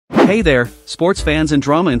Hey there, sports fans and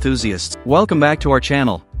drama enthusiasts. Welcome back to our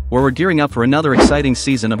channel, where we're gearing up for another exciting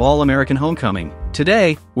season of All-American Homecoming.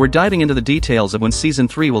 Today, we're diving into the details of when Season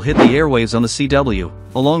 3 will hit the airwaves on the CW,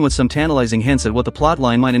 along with some tantalizing hints at what the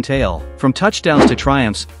plotline might entail. From touchdowns to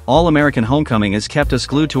triumphs, All-American Homecoming has kept us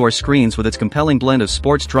glued to our screens with its compelling blend of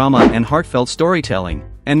sports drama and heartfelt storytelling.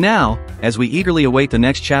 And now, as we eagerly await the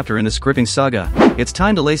next chapter in this gripping saga, it's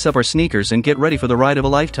time to lace up our sneakers and get ready for the ride of a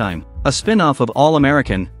lifetime. A spin-off of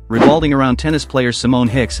All-American, revolving around tennis player Simone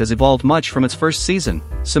Hicks, has evolved much from its first season.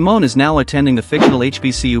 Simone is now attending the fictional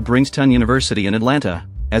HBCU Brigham University in Atlanta,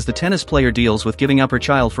 as the tennis player deals with giving up her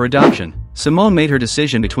child for adoption. Simone made her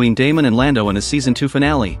decision between Damon and Lando in the Season 2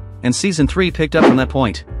 finale, and Season 3 picked up from that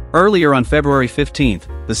point. Earlier on February 15th,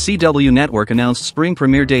 the CW network announced spring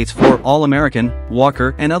premiere dates for All-American,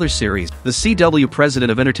 Walker, and other series. The CW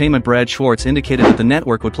president of entertainment Brad Schwartz indicated that the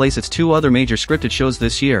network would place its two other major scripted shows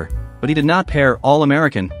this year, but he did not pair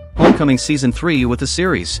All-American, Homecoming Season 3 with the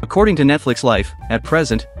series. According to Netflix Life, at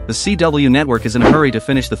present, the CW network is in a hurry to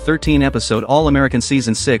finish the 13-episode All-American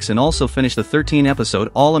Season 6 and also finish the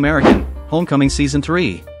 13-episode All-American, Homecoming Season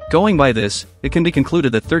 3. Going by this, it can be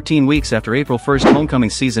concluded that 13 weeks after April 1st Homecoming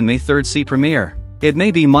Season May 3rd see premiere. It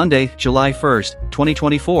may be Monday, July 1st,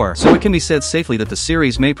 2024, so it can be said safely that the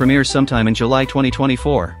series may premiere sometime in July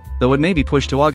 2024, though it may be pushed to August.